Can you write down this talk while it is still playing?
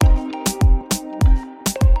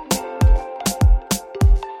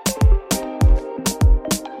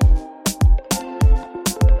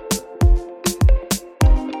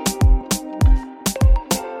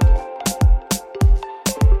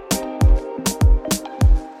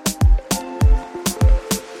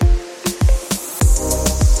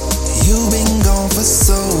for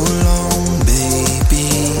so long,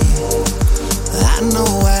 baby. I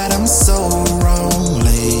know that I'm so wrong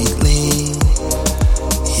lately.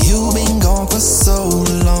 You've been gone for so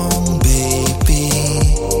long, baby.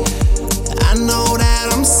 I know that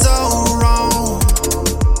I'm so wrong.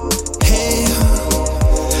 Hey,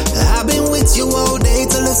 I've been with you all day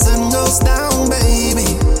till the sun goes down, baby.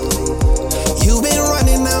 You've been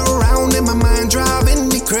running around in my mind, driving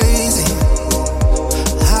me crazy.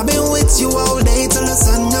 I've been with you all day till the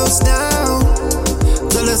sun goes down,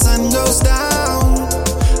 till the sun goes down.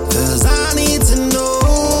 'Cause I need to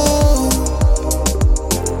know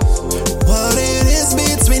what it is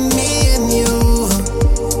between me and you.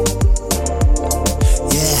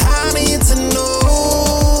 Yeah, I need to know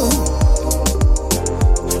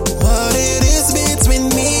what it is between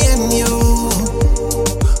me and you.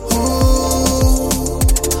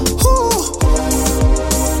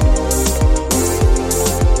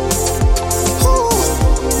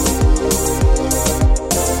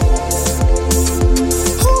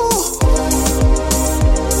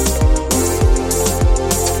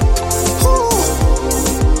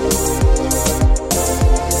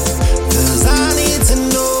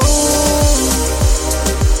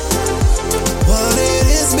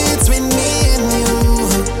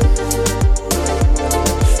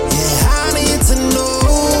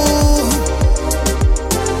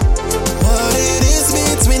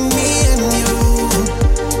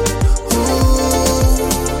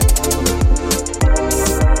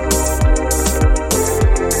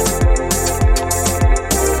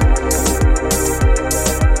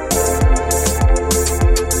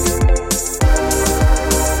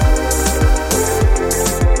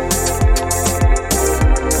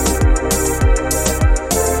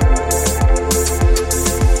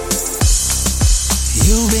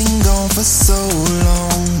 You've been gone for so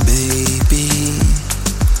long, baby.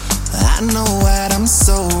 I know that I'm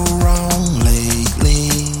so wrong lately.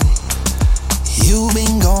 You've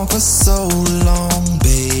been gone for so long,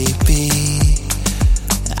 baby.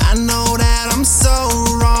 I know that I'm so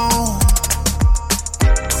wrong.